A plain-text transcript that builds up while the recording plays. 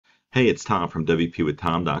Hey, it's Tom from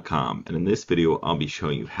WPWithTom.com, and in this video I'll be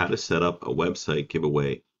showing you how to set up a website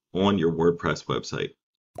giveaway on your WordPress website.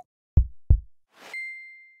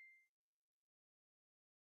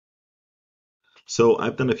 So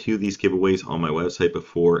I've done a few of these giveaways on my website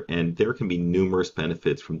before, and there can be numerous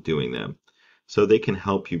benefits from doing them. So they can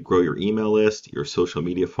help you grow your email list, your social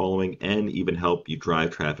media following, and even help you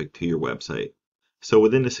drive traffic to your website. So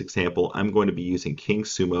within this example, I'm going to be using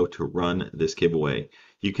KingSumo to run this giveaway.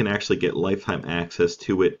 You can actually get lifetime access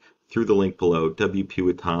to it through the link below,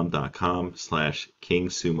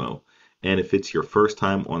 wpwithtom.com/KingSumo. And if it's your first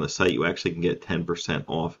time on the site, you actually can get 10%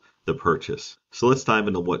 off the purchase. So let's dive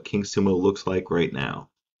into what KingSumo looks like right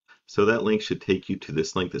now. So that link should take you to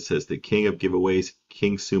this link that says the King of Giveaways,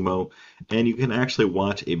 KingSumo, and you can actually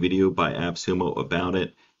watch a video by AppSumo about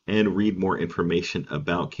it and read more information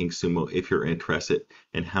about KingSumo if you're interested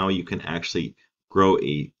and how you can actually grow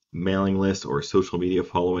a mailing list or social media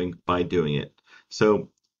following by doing it. So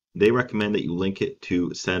they recommend that you link it to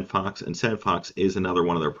SendFox, and SendFox is another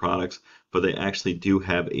one of their products, but they actually do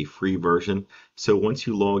have a free version. So once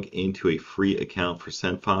you log into a free account for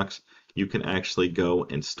SendFox, you can actually go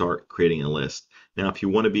and start creating a list. Now, if you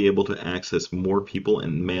want to be able to access more people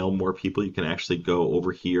and mail more people, you can actually go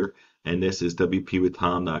over here, and this is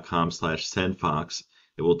wpwithtom.com/SendFox.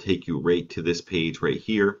 It will take you right to this page right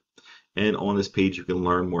here. And on this page, you can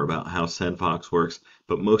learn more about how SendFox works.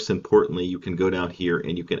 But most importantly, you can go down here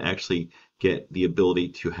and you can actually get the ability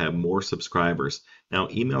to have more subscribers. Now,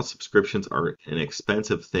 email subscriptions are an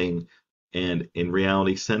expensive thing. And in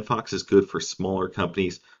reality, SendFox is good for smaller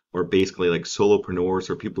companies or basically like solopreneurs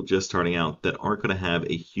or people just starting out that aren't going to have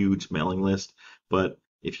a huge mailing list. But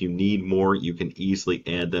if you need more, you can easily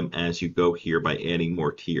add them as you go here by adding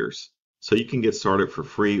more tiers. So you can get started for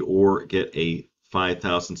free or get a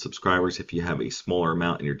 5,000 subscribers if you have a smaller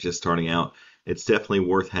amount and you're just starting out. It's definitely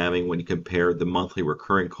worth having when you compare the monthly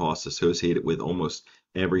recurring costs associated with almost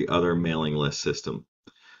every other mailing list system.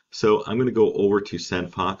 So I'm going to go over to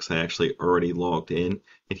SendFox. I actually already logged in,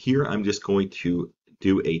 and here I'm just going to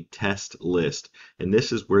do a test list, and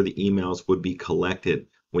this is where the emails would be collected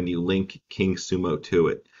when you link KingSumo to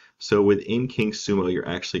it. So within KingSumo, you're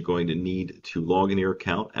actually going to need to log in your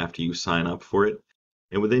account after you sign up for it.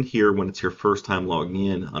 And within here, when it's your first time logging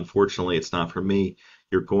in, unfortunately, it's not for me,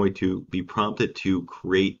 you're going to be prompted to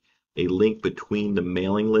create a link between the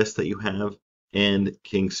mailing list that you have and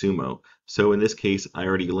KingSumo. So in this case, I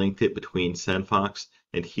already linked it between SendFox,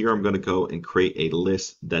 and here I'm going to go and create a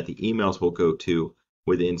list that the emails will go to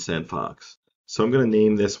within SendFox. So I'm going to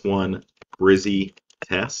name this one Brizy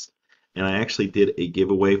Test. And I actually did a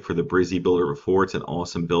giveaway for the Brizy Builder before. It's an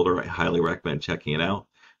awesome builder. I highly recommend checking it out.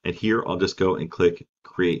 And here I'll just go and click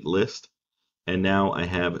Create List. And now I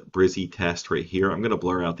have Brizy Test right here. I'm going to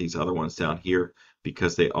blur out these other ones down here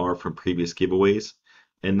because they are from previous giveaways.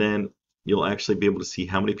 And then you'll actually be able to see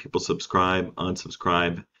how many people subscribe,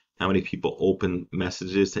 unsubscribe, how many people open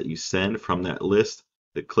messages that you send from that list,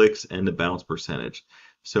 the clicks, and the bounce percentage.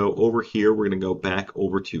 So over here, we're going to go back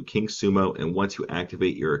over to KingSumo, and once you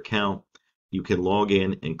activate your account, you can log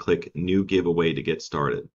in and click New Giveaway to get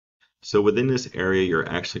started. So within this area, you're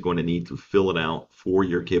actually going to need to fill it out for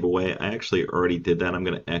your giveaway. I actually already did that. I'm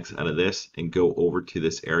going to X out of this and go over to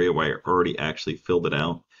this area where I already actually filled it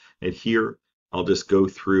out. And here, I'll just go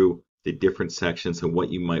through the different sections and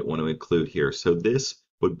what you might want to include here. So this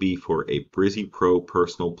would be for a Brizy Pro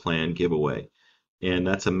Personal Plan giveaway. And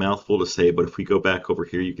that's a mouthful to say, but if we go back over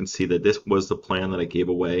here, you can see that this was the plan that I gave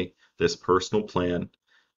away, this personal plan.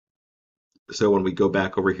 So when we go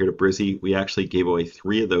back over here to Brizy, we actually gave away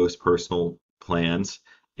 3 of those personal plans,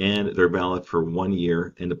 and they're valid for 1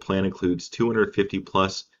 year. And the plan includes 250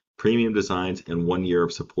 plus premium designs and 1 year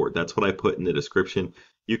of support. That's what I put in the description.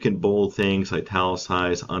 You can bold things,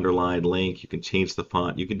 italicize, underline, link. You can change the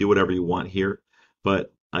font. You can do whatever you want here.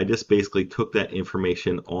 But I just basically took that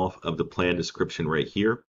information off of the plan description right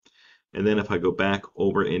here. And then if I go back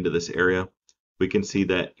over into this area, we can see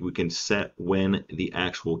that we can set when the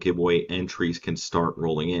actual giveaway entries can start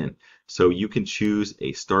rolling in. So you can choose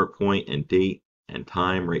a start point and date and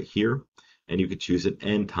time right here, and you can choose an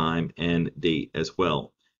end time and date as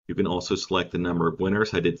well. You can also select the number of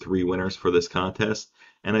winners. I did 3 winners for this contest,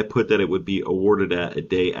 and I put that it would be awarded at a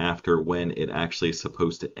day after when it actually is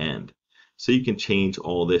supposed to end. So you can change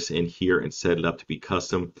all this in here and set it up to be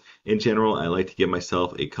custom. In general, I like to give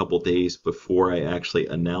myself a couple days before I actually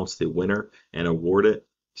announce the winner and award it.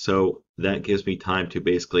 So that gives me time to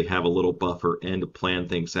basically have a little buffer and to plan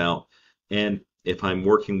things out. And if I'm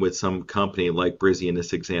working with some company like Brizy in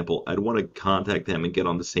this example, I'd want to contact them and get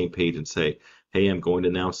on the same page and say, hey, I'm going to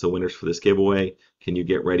announce the winners for this giveaway. Can you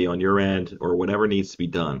get ready on your end, or whatever needs to be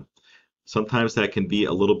done? Sometimes that can be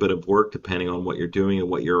a little bit of work depending on what you're doing and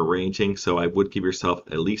what you're arranging, so I would give yourself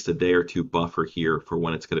at least a day or two buffer here for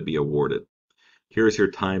when it's going to be awarded. Here's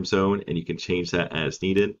your time zone, and you can change that as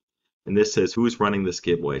needed. And this says who's running this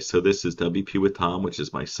giveaway. So this is WP with Tom, which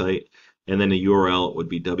is my site, and then the URL would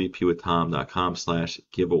be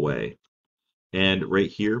wpwithtom.com/giveaway. And right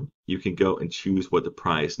here, you can go and choose what the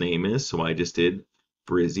prize name is. So I just did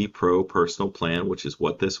Brizy Pro Personal Plan, which is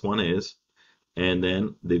what this one is. And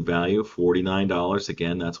then the value, $49.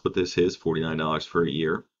 Again, that's what this is, $49 for a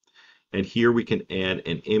year. And here we can add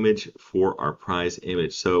an image for our prize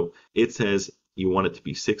image. So it says you want it to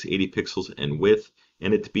be 680 pixels in width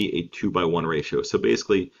and it to be a 2:1 ratio. So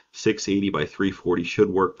basically 680 by 340 should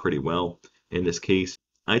work pretty well in this case.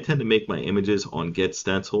 I tend to make my images on Get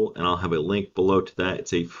Stencil, and I'll have a link below to that.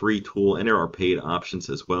 It's a free tool, and there are paid options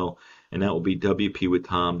as well, and that will be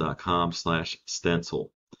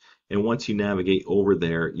wpwithtom.com/stencil. And once you navigate over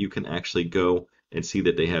there, you can actually go and see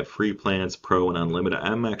that they have free plans, Pro and Unlimited.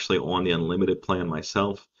 I'm actually on the Unlimited plan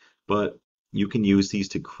myself, but you can use these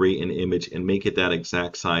to create an image and make it that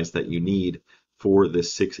exact size that you need for the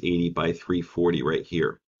 680 by 340 right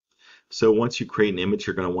here. So once you create an image,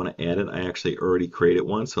 you're going to want to add it. I actually already created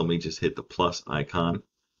one, so let me just hit the plus icon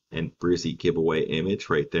and Brizy giveaway image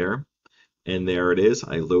right there. And there it is.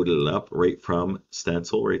 I loaded it up right from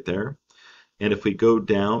Stencil right there. And if we go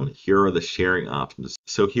down, here are the sharing options.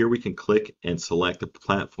 So here we can click and select the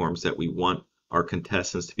platforms that we want our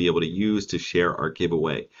contestants to be able to use to share our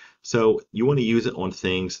giveaway. So you want to use it on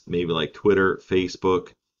things maybe like Twitter,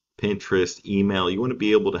 Facebook, Pinterest, email. You want to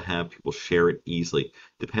be able to have people share it easily.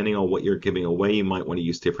 Depending on what you're giving away, you might want to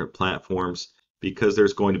use different platforms because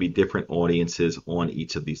there's going to be different audiences on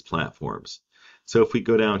each of these platforms. So if we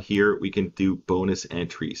go down here, we can do bonus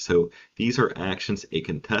entries. So these are actions a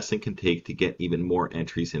contestant can take to get even more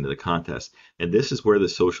entries into the contest. And this is where the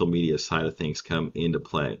social media side of things come into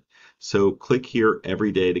play. So click here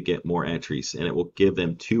every day to get more entries, and it will give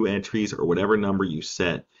them 2 entries or whatever number you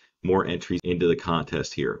set, more entries into the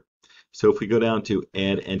contest here. So if we go down to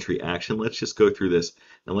add entry action, let's just go through this.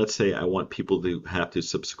 And let's say I want people to have to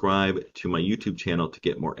subscribe to my YouTube channel to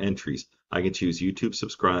get more entries. I can choose YouTube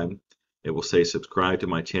subscribe. It will say subscribe to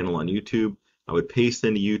my channel on YouTube. I would paste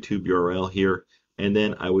in the YouTube URL here, and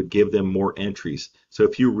then I would give them more entries. So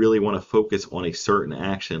if you really want to focus on a certain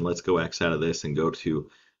action, let's go X out of this and go to,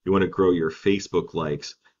 you want to grow your Facebook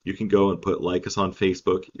likes. You can go and put like us on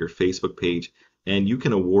Facebook, your Facebook page, and you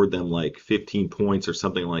can award them like 15 points or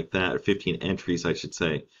something like that, or 15 entries, I should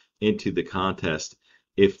say, into the contest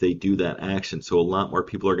if they do that action. So a lot more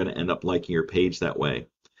people are going to end up liking your page that way.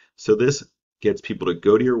 So this gets people to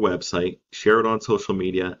go to your website, share it on social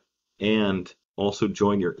media, and also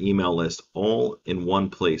join your email list all in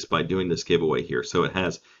one place by doing this giveaway here. So it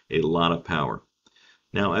has a lot of power.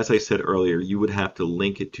 Now, as I said earlier, you would have to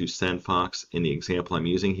link it to SendFox in the example I'm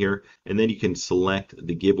using here, and then you can select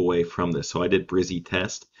the giveaway from this. So I did Brizy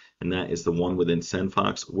test, and that is the one within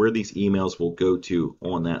SendFox where these emails will go to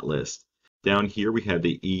on that list. Down here, we have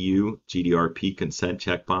the EU GDRP consent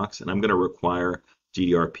checkbox, and I'm going to require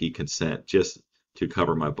GDRP consent just to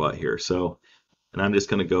cover my butt here. So, and I'm just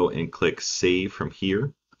going to go and click save from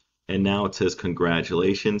here. And now it says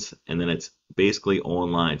congratulations, and then it's basically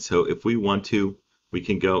online. So if we want to, we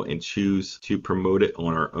can go and choose to promote it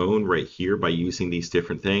on our own right here by using these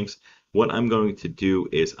different things. What I'm going to do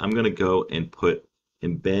is I'm going to go and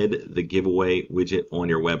embed the giveaway widget on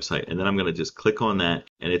your website. And then I'm going to just click on that,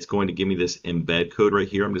 and it's going to give me this embed code right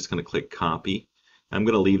here. I'm just going to click copy. I'm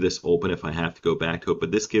going to leave this open if I have to go back to it,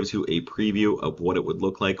 but this gives you a preview of what it would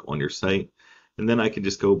look like on your site. And then I can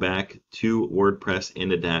just go back to WordPress in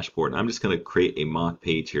the dashboard. I'm just going to create a mock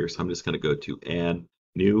page here. So I'm just going to go to add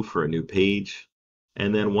new for a new page.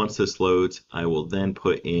 And then once this loads, I will then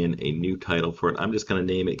put in a new title for it. I'm just going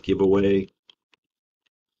to name it giveaway.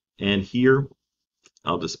 And here,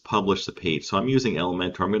 I'll just publish the page. So I'm using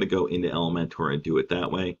Elementor. I'm going to go into Elementor and do it that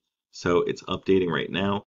way. So it's updating right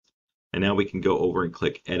now. And now we can go over and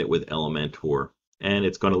click edit with Elementor. And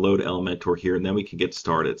it's going to load Elementor here, and then we can get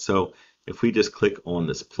started. So if we just click on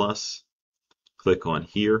this plus, click on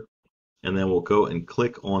here, and then we'll go and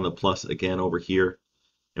click on the plus again over here.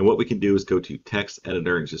 And what we can do is go to text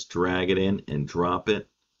editor and just drag it in and drop it.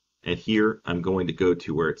 And here I'm going to go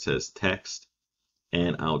to where it says text,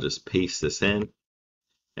 and I'll just paste this in.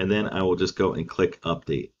 And then I will just go and click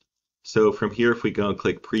update. So from here, if we go and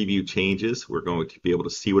click preview changes, we're going to be able to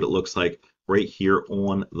see what it looks like right here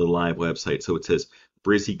on the live website. So it says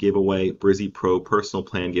Brizy giveaway, Brizy Pro personal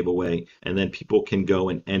plan giveaway, and then people can go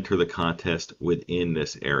and enter the contest within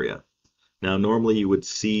this area. Now, normally you would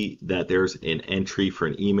see that there's an entry for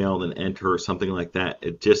an email, an enter or something like that.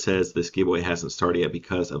 It just says this giveaway hasn't started yet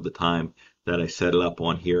because of the time that I set it up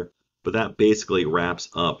on here. But that basically wraps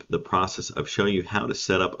up the process of showing you how to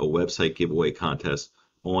set up a website giveaway contest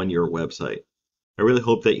on your website. I really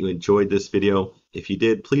hope that you enjoyed this video. If you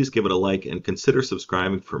did, please give it a like and consider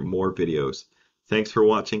subscribing for more videos. Thanks for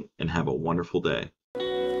watching and have a wonderful day.